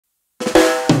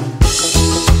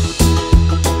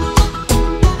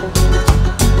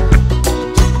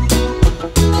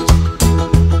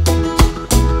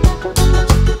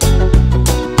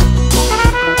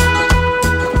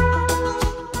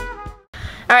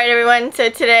Alright everyone,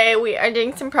 so today we are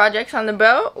doing some projects on the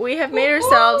boat. We have made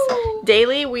ourselves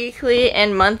daily, weekly,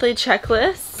 and monthly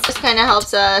checklists. This kind of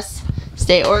helps us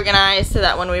stay organized so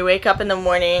that when we wake up in the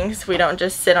mornings, we don't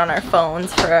just sit on our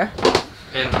phones for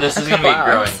And this is going to be a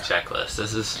growing checklist.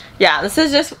 This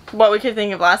is just what we could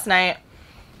think of last night.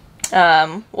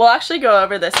 We'll actually go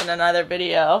over this in another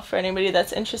video for anybody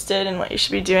that's interested in what you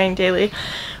should be doing daily,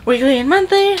 weekly, and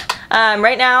monthly.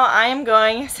 Right now I am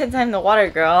going, since I'm the water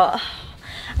girl,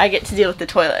 I get to deal with the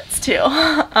toilets too.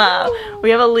 We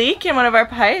have a leak in one of our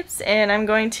pipes and I'm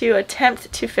going to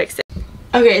attempt to fix it.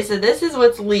 Okay, so this is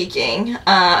what's leaking.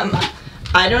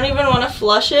 I don't even want to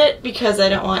flush it because I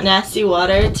don't want nasty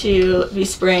water to be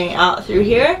spraying out through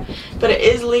here, but it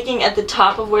is leaking at the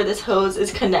top of where this hose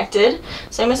is connected.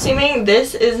 So I'm assuming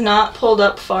this is not pulled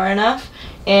up far enough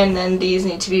and then these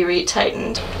need to be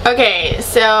retightened. Okay,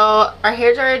 so our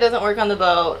hairdryer doesn't work on the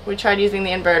boat. We tried using the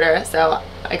inverter, so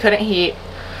I couldn't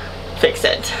fix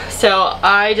it. So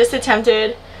I just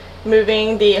attempted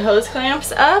moving the hose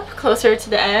clamps up closer to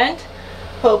the end,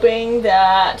 hoping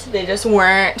that they just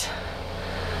weren't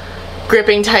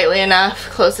gripping tightly enough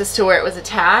closest to where it was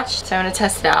attached. So I'm gonna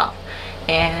test it out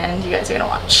and you guys are gonna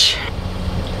watch.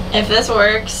 If this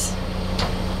works,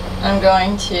 I'm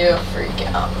going to freak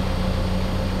out.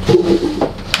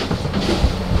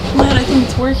 Oh my god, I think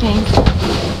it's working.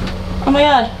 Oh my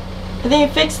god, I think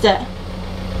it fixed it.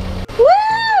 Woo!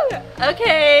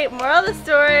 Okay, moral of the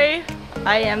story,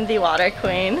 I am the water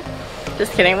queen.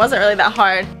 Just kidding, it wasn't really that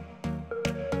hard.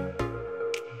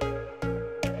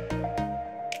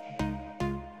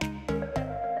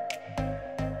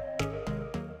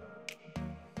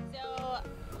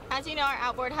 As you know, our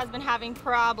outboard has been having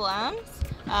problems.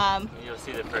 You'll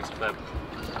see the first clip.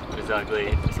 It was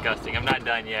ugly, disgusting. I'm not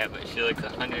done yet, but she looks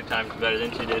 100 times better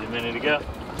than she did a minute ago.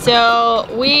 So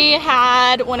we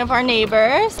had one of our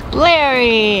neighbors,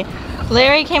 Larry.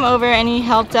 Larry came over and he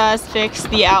helped us fix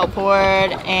the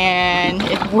outboard and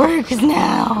it works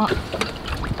now.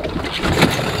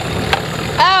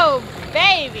 Oh,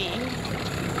 baby.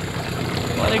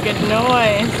 What a good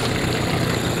noise.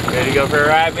 Ready to go for a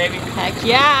ride, baby? Heck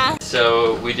yeah.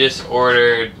 So we just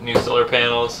ordered new solar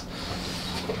panels.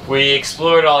 We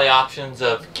explored all the options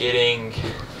of getting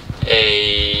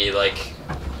a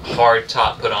hard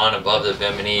top put on above the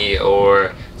bimini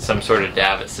or some sort of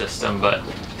davit system, but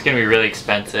it's gonna be really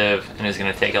expensive and it's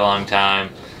gonna take a long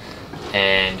time,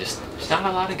 and just there's not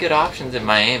a lot of good options in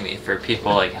Miami for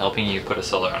people helping you put a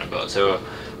solar on a boat. So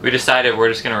we decided we're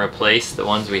just gonna replace the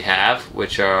ones we have,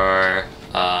 which are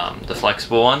the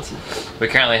flexible ones. We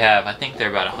currently have, I think they're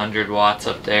about 100 watts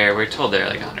up there. We're told they're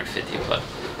 150, but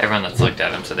everyone that's looked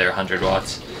at them said they're 100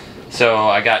 watts. So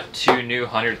I got two new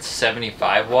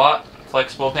 175 watt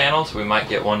flexible panels. We might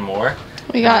get one more.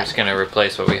 We're just gonna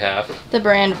replace what we have. The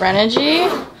brand Brenergy.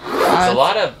 There's a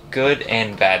lot of good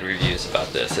and bad reviews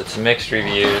about this. It's mixed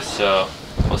reviews, so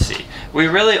we'll see. We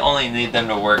really only need them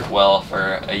to work well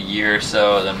for a year or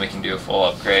so, then we can do a full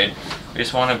upgrade. We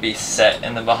just want to be set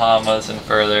in the Bahamas and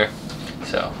further,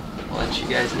 so we'll let you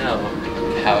guys know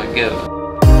how it goes.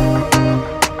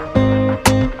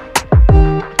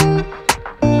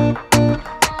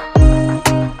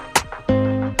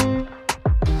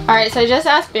 Alright, so I just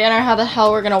asked Banner how the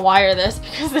hell we're gonna wire this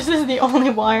because this is the only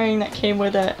wiring that came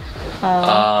with it.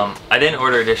 I didn't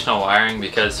order additional wiring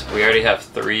because we already have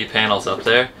 3 panels up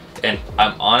there. And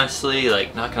I'm honestly,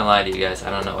 not gonna lie to you guys, I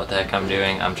don't know what the heck I'm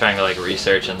doing. I'm trying to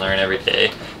research and learn every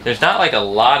day. There's not a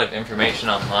lot of information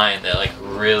online that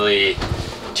really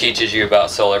teaches you about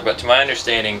solar, but to my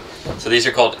understanding, so these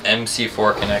are called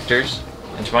MC4 connectors,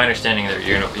 and to my understanding they're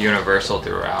universal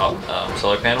throughout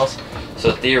solar panels.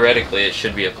 So theoretically it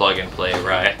should be a plug and play,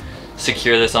 right?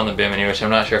 Secure this on the bimini, which I'm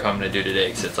not sure if I'm gonna do today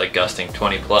because it's gusting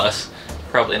 20 plus.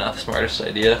 Probably not the smartest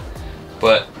idea.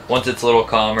 But once it's a little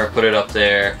calmer, put it up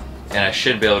there, and I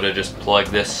should be able to just plug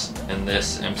this and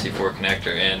this MC4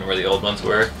 connector in where the old ones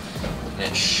were, and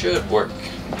it should work.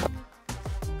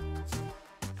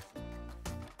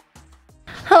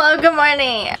 Hello, good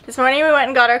morning. This morning we went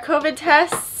and got our COVID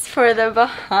tests for the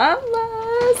Bahamas.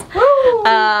 Woo!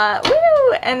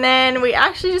 Woo! And then we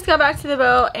actually just got back to the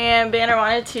boat and Banner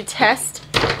wanted to test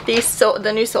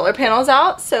the new solar panels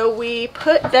out, so we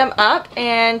put them up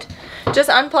and just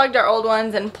unplugged our old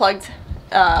ones and plugged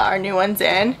our new ones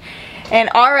in. And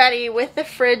already with the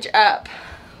fridge up.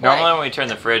 Normally when we turn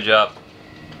the fridge up,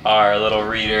 our little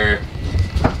reader,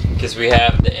 because we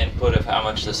have the input of how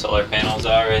much the solar panels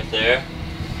are right there.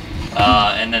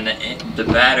 And then the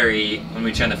battery, when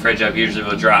we turn the fridge up, usually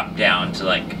will drop down to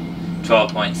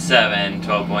 12.7,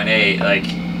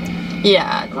 12.8,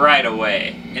 yeah, right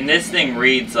away. And this thing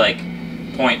reads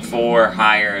 0.4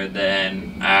 higher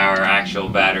than our actual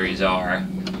batteries are.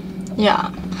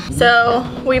 Yeah. So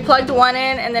we plugged one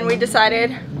in and then we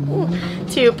decided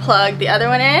to plug the other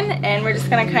one in, and we're just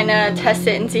gonna kind of test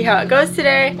it and see how it goes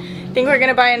today. I think we're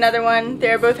gonna buy another one.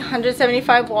 They're both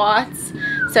 175 watts.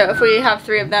 So if we have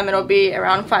 3 of them, it'll be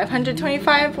around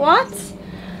 525 watts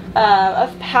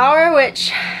of power,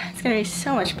 which is gonna be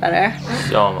so much better.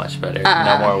 So much better.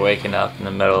 No more waking up in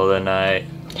the middle of the night.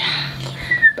 Yeah.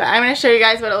 But I'm going to show you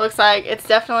guys what it looks like. It's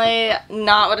definitely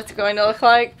not what it's going to look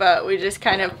like, but we just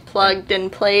kind of plugged and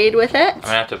played with it. I'm going to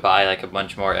have to buy like a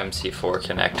bunch more MC4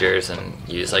 connectors and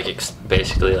use like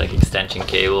basically like extension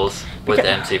cables with the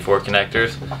MC4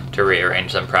 connectors to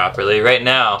rearrange them properly. Right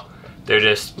now, they're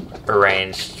just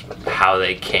arranged how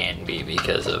they can be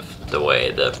because of the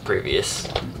way the previous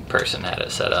person had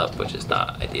it set up, which is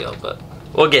not ideal, but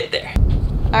we'll get there.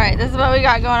 Alright, this is what we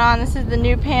got going on. This is the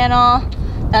new panel.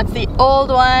 That's the old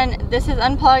one. This is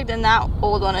unplugged and that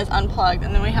old one is unplugged.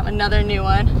 And then we have another new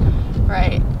one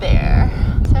right there.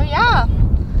 So yeah,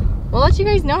 we'll let you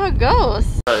guys know how it goes.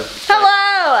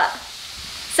 Hello!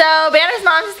 So Banner's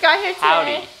mom just got here today.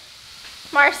 Howdy.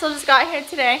 Marcel just got here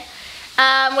today.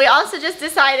 We also just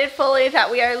decided fully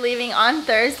that we are leaving on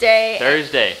Thursday.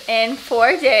 In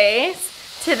 4 days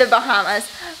to the Bahamas.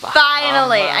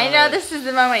 Finally! I know this is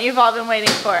the moment you've all been waiting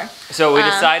for. So we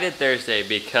decided Thursday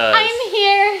because... I'm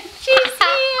here! She's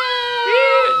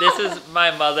here! This is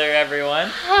my mother, everyone.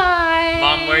 Hi!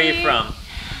 Mom, where are you from?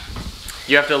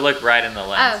 You have to look right in the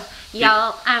lens. Oh,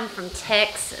 y'all, I'm from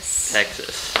Texas.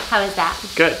 Texas. How is that?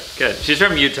 Good, good. She's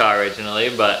from Utah originally,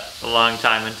 but a long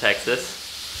time in Texas.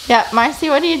 Yeah, Marcy,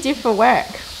 what do you do for work?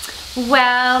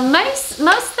 Well,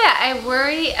 mostly I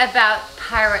worry about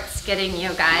pirates getting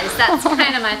you guys. That's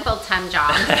kind of my full-time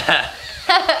job.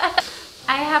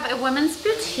 I have a women's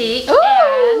boutique.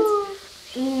 Ooh.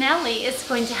 And Nellie is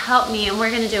going to help me, and we're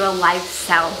going to do a live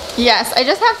sale. Yes, I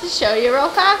just have to show you real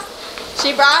fast.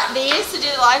 She brought these to do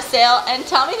the live sale, and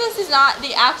tell me this is not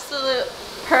the absolute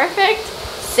perfect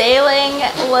sailing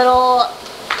little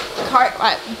cart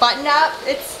button up.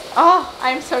 It's, oh,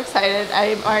 I'm so excited.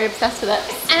 I'm already obsessed with it.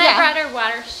 And I brought her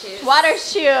water shoes. Water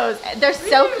shoes. They're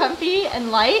so comfy and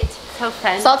light. So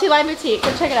fun. Salty Lime Boutique.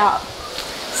 Go check it out.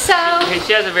 So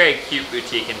She has a very cute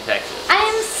boutique in Texas. I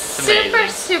am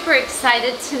super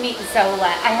excited to meet Zola.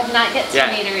 I have not yet to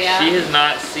meet her yet. She has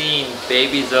not seen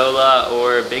baby Zola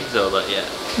or big Zola yet.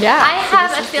 Yeah. I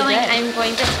have a feeling I'm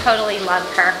going to totally love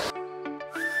her.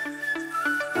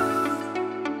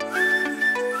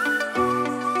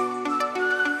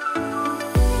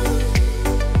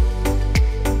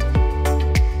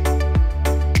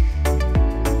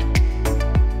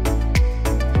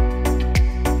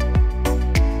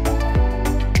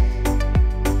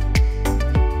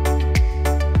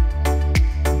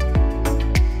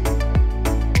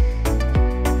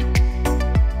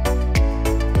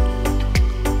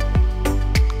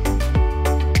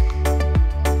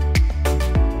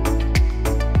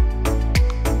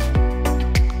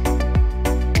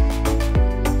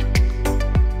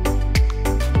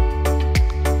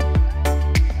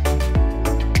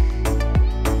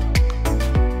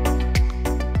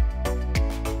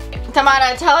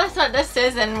 Tamara, tell us what this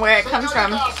is and where it comes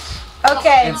from.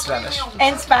 Okay. In Spanish.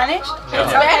 In Spanish? Yeah. In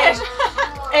Spanish.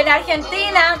 En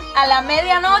Argentina, a la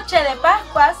medianoche de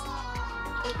Pascuas,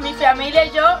 mi familia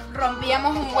y yo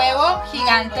rompíamos un huevo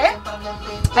gigante.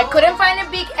 I couldn't find a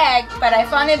big egg, but I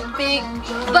found a big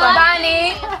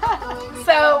bunny.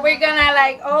 So we're gonna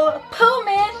like, oh, boom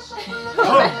it.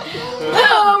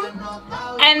 Boom.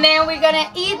 And then we're gonna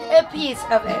eat a piece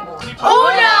of it.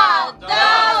 Uno,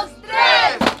 dos,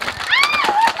 tres.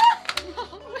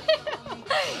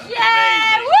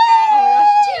 Yeah! Woo!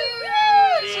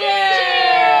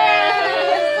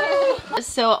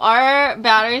 So our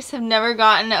batteries have never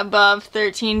gotten above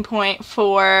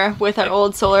 13.4 with our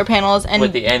old solar panels, and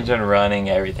with the engine running,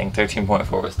 everything,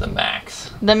 13.4 was the max.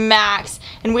 The max.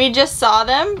 And we just saw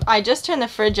them. I just turned the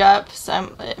fridge up, so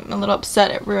I'm a little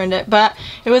upset it ruined it, but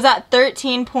it was at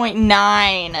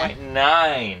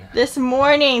 13.9 this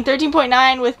morning.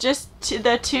 13.9 with just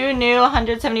the 2 new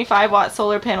 175 watt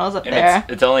solar panels up there.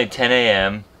 It's only 10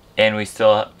 a.m. and we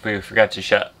forgot to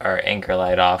shut our anchor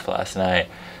light off last night,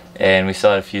 and we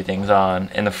still had a few things on,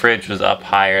 and the fridge was up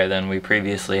higher than we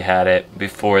previously had it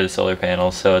before the solar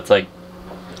panels, so it's like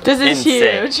this is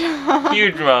insane. huge.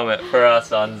 Huge moment for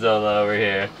us on Zola over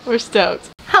here. We're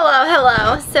stoked.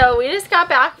 Hello. So we just got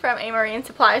back from a marine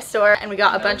supply store and we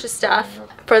got a bunch of stuff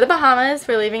for the Bahamas.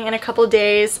 We're leaving in a couple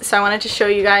days, so I wanted to show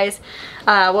you guys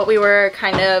what we were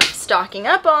kind of stocking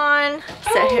up on.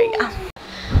 So here you go.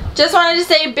 Just wanted to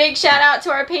say a big shout out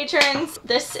to our patrons.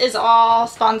 This is all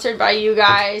sponsored by you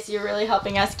guys. You're really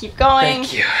helping us keep going.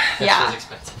 Thank you. That was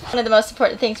expensive. One of the most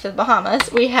important things for the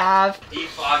Bahamas, we have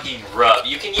defogging rub.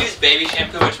 You can use baby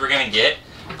shampoo, which we're gonna get,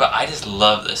 but I just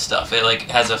love this stuff. It like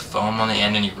has a foam on the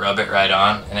end and you rub it right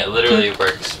on, and it literally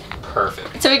works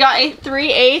perfect. So we got a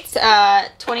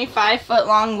 3/8 25-foot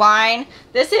long line.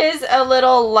 This is a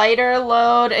little lighter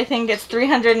load. I think it's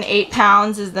 308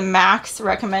 pounds is the max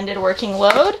recommended working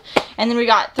load. And then we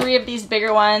got 3 of these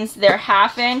bigger ones. They're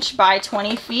 1/2 inch by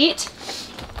 20 feet.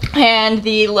 And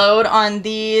the load on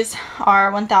these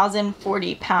are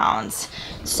 1,040 pounds.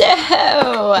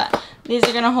 So these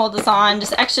are gonna hold us on,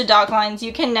 just extra dock lines.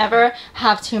 You can never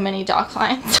have too many dock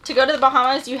lines. To go to the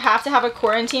Bahamas, you have to have a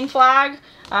quarantine flag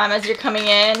as you're coming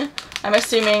in. I'm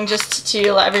assuming just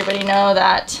to let everybody know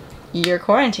that you're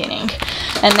quarantining.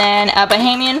 And then a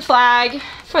Bahamian flag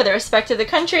for the respect of the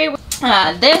country.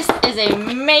 This is a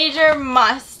major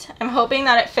must. I'm hoping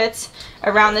that it fits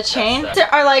around the chain. They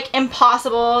are like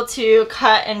impossible to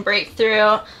cut and break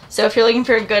through. So if you're looking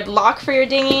for a good lock for your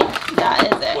dinghy,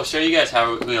 that is it. We'll show you guys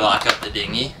how we lock up the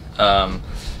dinghy.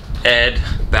 Ed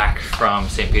back from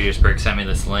St. Petersburg sent me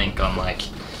this link on like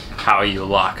how you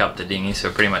lock up the dinghy so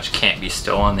it pretty much can't be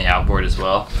stolen, the outboard as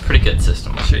well. Pretty good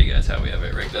system. I'll show you guys how we have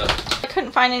it rigged up. I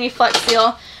couldn't find any Flex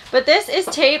Seal, but this is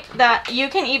tape that you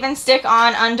can even stick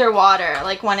on underwater,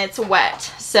 like when it's wet.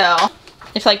 So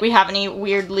if like we have any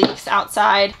weird leaks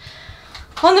outside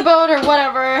on the boat or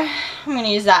whatever, I'm gonna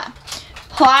use that.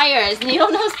 Pliers, needle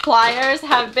nose pliers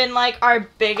have been like our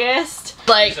biggest.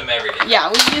 Like, use them every day. Yeah,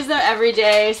 we use them every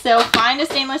day. So find a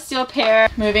stainless steel pair.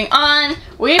 Moving on,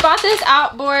 we bought this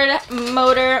outboard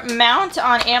motor mount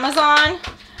on Amazon.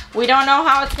 We don't know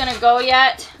how it's gonna go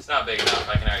yet. It's not big enough,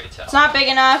 I can already tell. It's not big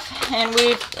enough, and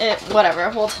whatever,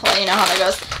 we'll let you know how that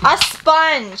goes. A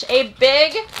sponge, a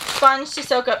big sponge to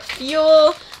soak up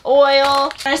fuel,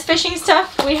 oil. And as fishing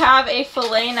stuff, we have a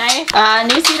fillet knife,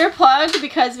 new cedar plug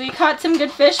because we caught some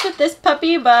good fish with this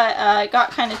puppy, but it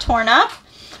got kind of torn up.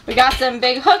 We got some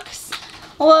big hooks,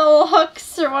 little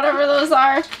hooks or whatever those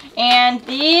are, and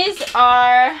these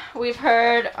are, we've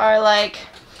heard, are like,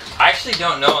 I actually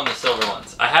don't know on the silver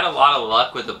ones. I had a lot of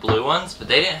luck with the blue ones, but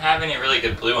they didn't have any really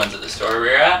good blue ones at the store we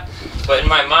were at. But in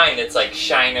my mind, it's like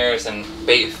shiners and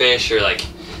bait fish are like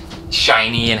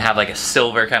shiny and have like a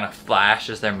silver kind of flash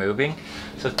as they're moving.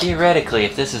 So theoretically,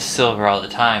 if this is silver all the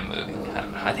time moving, I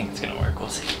don't know, I think it's gonna work, we'll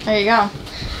see. there you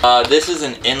go. This is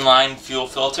an inline fuel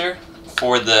filter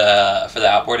for the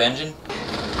outboard engine.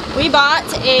 We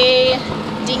bought a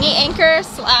dinghy anchor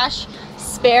slash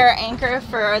spare anchor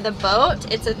for the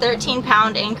boat. It's a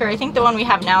 13-pound anchor. I think the one we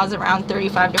have now is around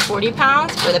 35 to 40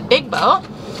 pounds for the big boat.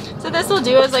 So this will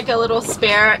do as like a little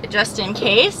spare just in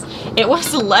case. It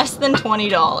was less than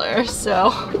 $20, so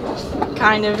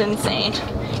kind of insane.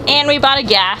 And we bought a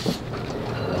gaff.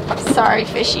 Sorry,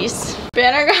 fishies.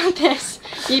 Banner got this.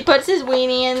 He puts his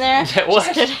weenie in there. What?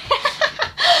 Just kidding.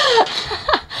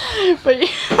 But you,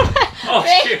 oh,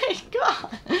 shoot. God.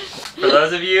 For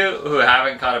those of you who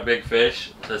haven't caught a big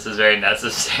fish, this is very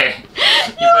necessary.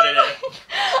 You put it in.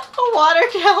 A water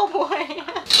cowboy.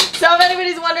 So if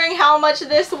anybody's wondering how much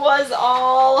this was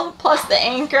all, plus the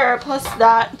anchor, plus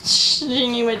that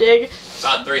dig,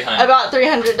 About $300. about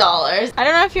 $300. I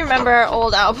don't know if you remember our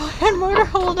old outboard motor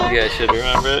holder. You guys should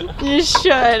remember it. You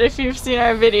should if you've seen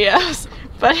our videos.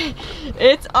 But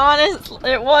it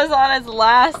was on its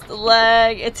last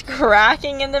leg. It's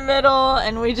cracking in the middle,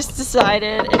 and we just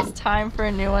decided it's time for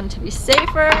a new one to be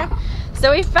safer.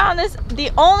 So we found this, the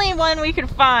only one we could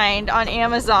find on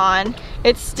Amazon.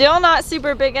 It's still not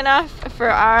super big enough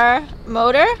for our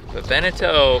motor. But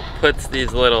Beneteau puts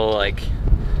these little, like,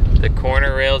 the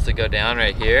corner rails that go down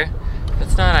right here.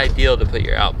 It's not ideal to put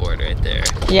your outboard right there.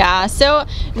 Yeah, so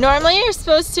normally you're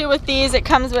supposed to, with these, it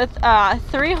comes with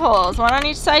 3 holes, one on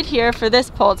each side here for this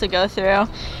pole to go through,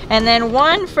 and then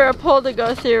one for a pole to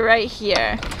go through right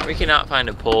here. We cannot find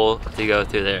a pole to go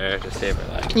through there to save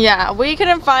our life. Yeah, we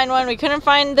couldn't find one. We couldn't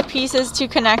find the pieces to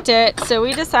connect it, so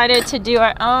we decided to do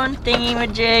our own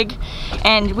thingy-majig,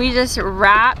 and we just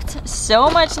wrapped so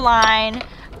much line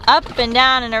up and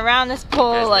down and around this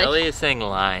pole. Guys, like, Ellie is saying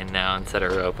line now instead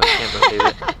of rope. I can't believe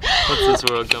it. What's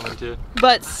this world coming to?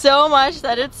 But so much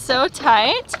that it's so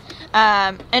tight.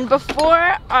 And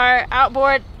before, our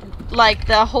outboard, like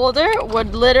the holder,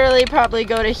 would literally probably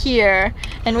go to here,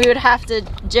 and we would have to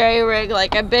jerry rig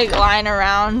like a big line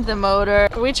around the motor.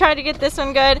 We tried to get this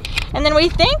one good, and then we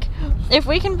think if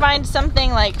we can find something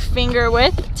like finger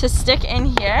width to stick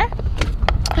in here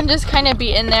and just kind of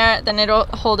be in there, then it'll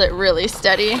hold it really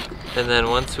steady. And then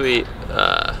once we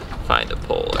find a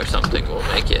pole or something will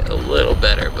make it a little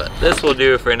better, but this will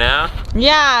do for now.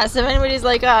 Yeah, so if anybody's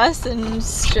like us and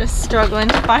just struggling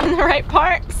to find the right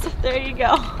parts, there you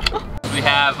go. We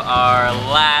have our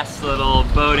last little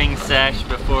boating sesh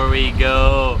before we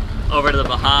go over to the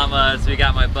Bahamas. We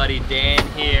got my buddy Dan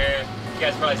here. You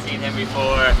guys probably seen him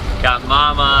before. Got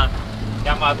Mama.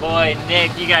 Got my boy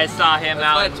Nick. You guys saw him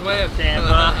out in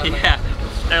Tampa. Yeah,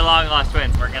 they're long lost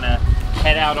twins. We're gonna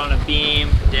head out on a beam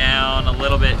down a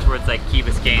little bit towards like Key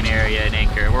Biscayne area and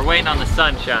anchor. We're waiting on the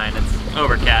sunshine. It's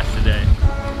overcast today.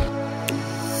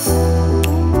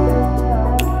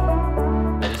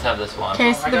 I just have this one.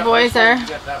 Okay, so the boys are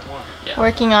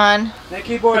working on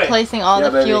replacing all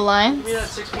the fuel lines.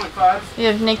 We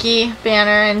have Nikki,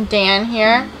 Banner, and Dan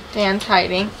here. Dan's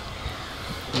hiding.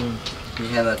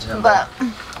 But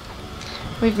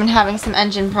we've been having some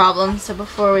engine problems, so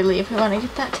before we leave, we want to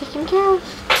get that taken care of.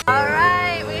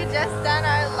 Alright, we've just done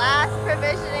our last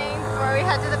provisioning before we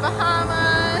head to the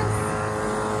Bahamas.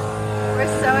 We're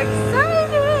so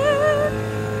excited!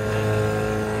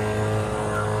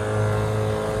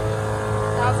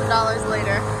 $1,000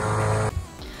 later.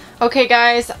 Okay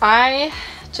guys, I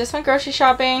just went grocery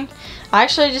shopping. I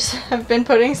actually just have been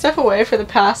putting stuff away for the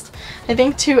past, I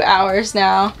think, 2 hours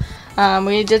now.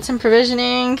 We did some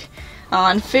provisioning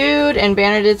on food, and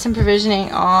Banner did some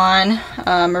provisioning on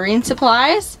marine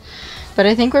supplies. But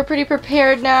I think we're pretty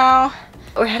prepared now.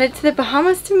 We're headed to the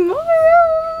Bahamas tomorrow.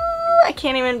 I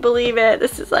can't even believe it.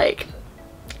 This is like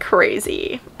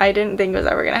crazy. I didn't think it was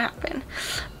ever gonna happen.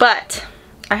 But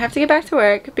I have to get back to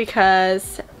work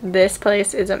because this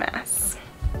place is a mess.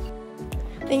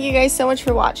 Thank you guys so much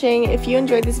for watching. If you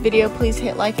enjoyed this video, please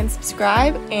hit like and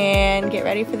subscribe, and get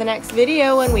ready for the next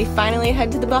video when we finally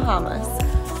head to the Bahamas.